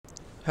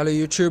Hello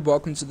YouTube,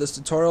 welcome to this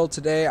tutorial.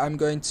 Today I'm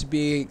going to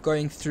be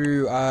going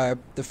through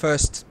the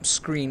first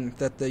screen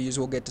that the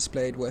user will get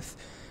displayed with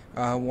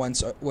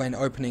when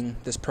opening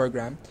this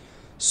program.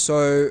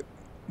 So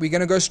we're going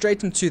to go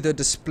straight into the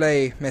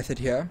display method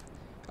here,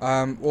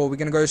 or we're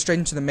going to go straight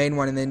into the main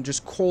one and then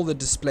just call the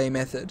display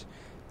method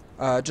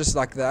just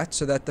like that,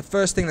 so that the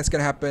first thing that's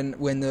going to happen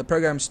when the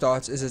program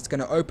starts is it's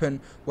going to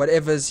open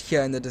whatever's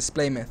here in the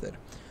display method.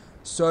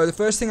 So the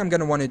first thing I'm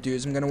going to want to do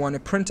is I'm going to want to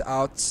print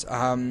out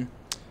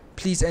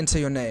please enter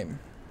your name.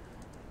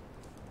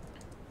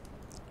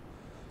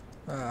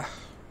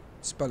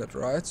 Spell it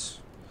right.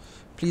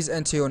 Please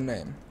enter your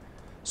name.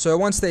 So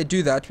once they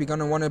do that, we're going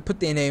to want to put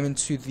their name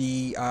into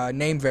the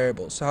name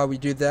variable. So how we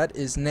do that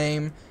is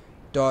name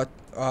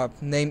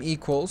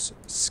equals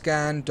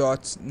scan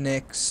dot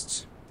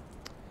next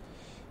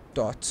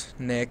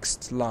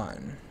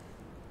line.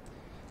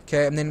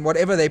 Okay, and then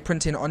whatever they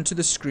print in onto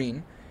the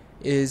screen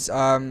is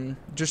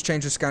just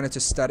change the scanner to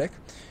static.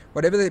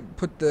 Whatever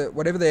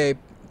they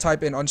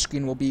type in on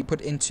screen will be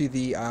put into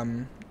the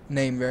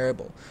name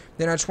variable.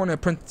 Then I just want to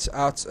print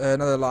out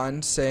another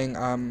line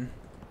saying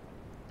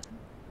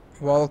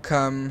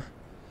welcome,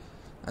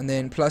 and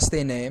then plus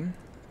their name,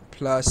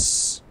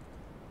 plus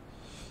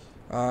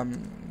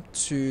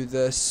to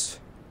this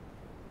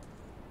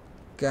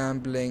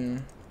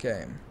gambling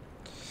game.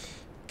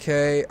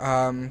 Okay,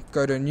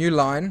 go to a new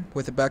line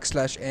with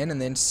a \n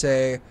and then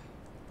say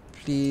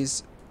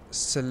please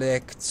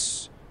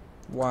select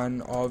one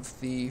of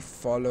the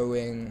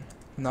following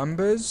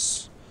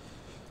numbers,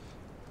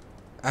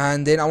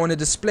 and then I want to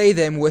display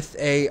them with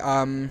a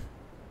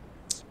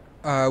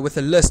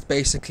list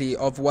basically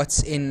of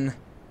what's in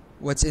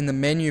the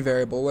menu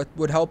variable. What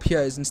would help here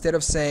is instead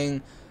of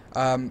saying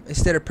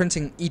instead of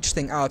printing each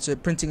thing out, so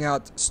printing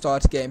out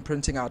start game,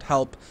 printing out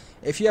help,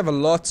 if you have a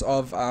lot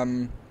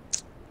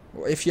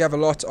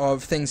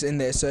of things in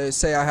there, so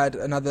say I had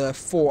another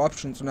 4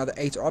 options, another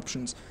 8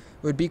 options,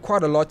 it would be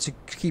quite a lot to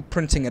keep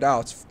printing it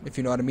out, if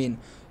you know what I mean.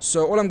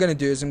 So all I'm going to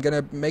do is I'm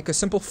going to make a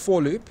simple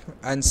for loop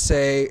and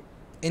say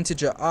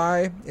integer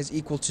I is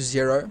equal to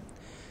 0.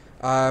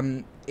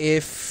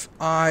 If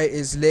I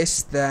is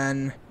less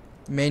than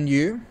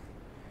menu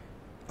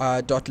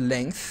dot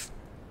length,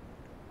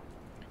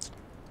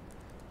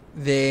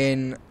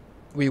 then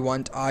we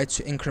want I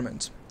to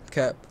increment.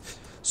 Okay,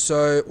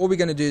 so all we're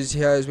going to do is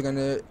here is we're going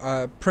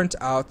to print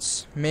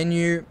out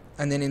menu,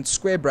 and then in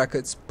square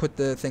brackets put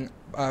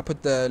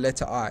the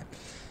letter I.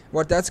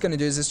 What that's going to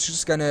do is it's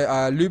just going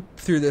to loop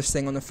through this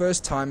thing. On the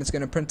first time it's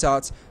going to print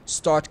out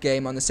start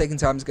game, on the second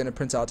time it's going to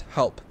print out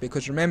help,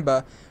 because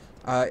remember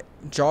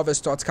Java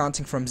starts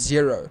counting from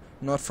 0,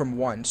 not from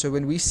 1. So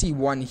when we see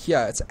 1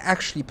 here, it's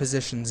actually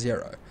position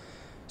 0.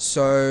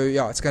 So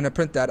yeah, it's going to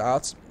print that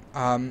out,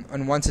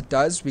 and once it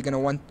does, we're going to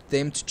want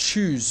them to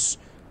choose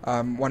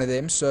one of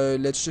them. So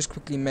let's just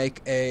quickly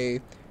make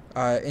a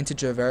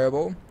integer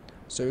variable.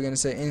 So we're going to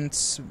say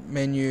int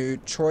menu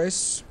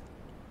choice,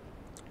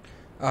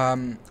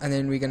 and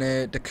then we're going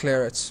to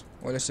declare it,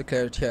 or let's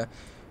declare it here.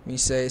 We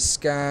say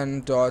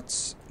scan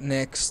dot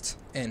next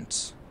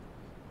int.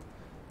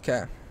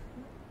 Okay.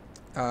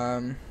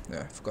 No,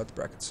 I forgot the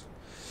brackets.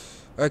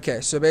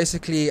 Okay, so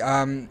basically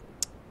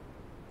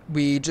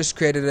we just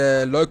created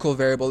a local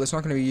variable that's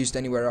not going to be used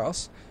anywhere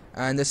else,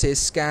 and this says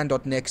scan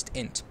dot next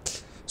int.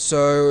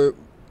 So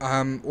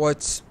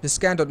what the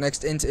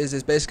scan.nextInt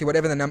is basically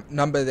whatever the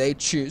number they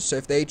choose. So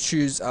if they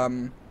choose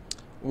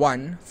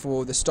 1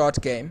 for the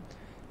start game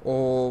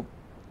or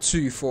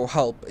 2 for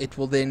help, it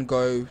will then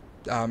go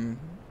it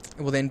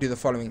will then do the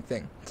following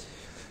thing.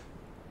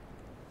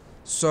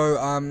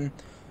 So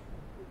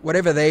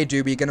whatever they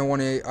do, we're going to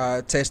want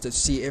to test it to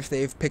see if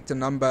they've picked a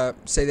number.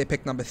 Say they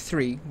picked number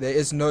 3, there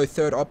is no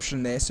third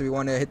option there, so we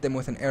want to hit them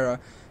with an error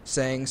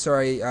saying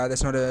sorry,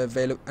 that's not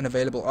an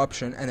available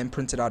option, and then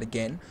print it out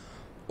again.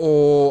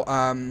 Or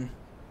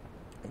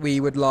we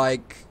would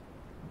like,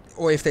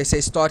 or if they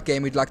say start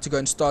game, we'd like to go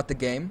and start the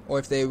game. Or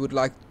if they would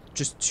like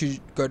just to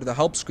go to the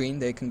help screen,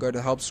 they can go to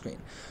the help screen.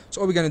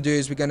 So all we're going to do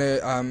is we're going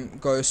to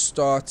go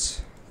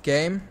start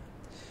game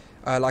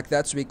like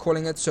that. So we're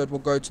calling it, so it will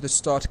go to the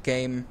start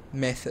game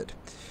method.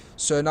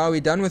 So now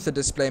we're done with the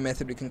display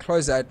method. We can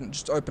close that and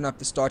just open up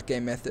the start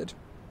game method.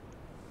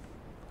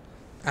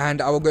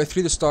 And I will go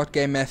through the start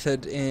game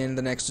method in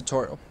the next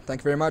tutorial. Thank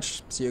you very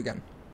much. See you again.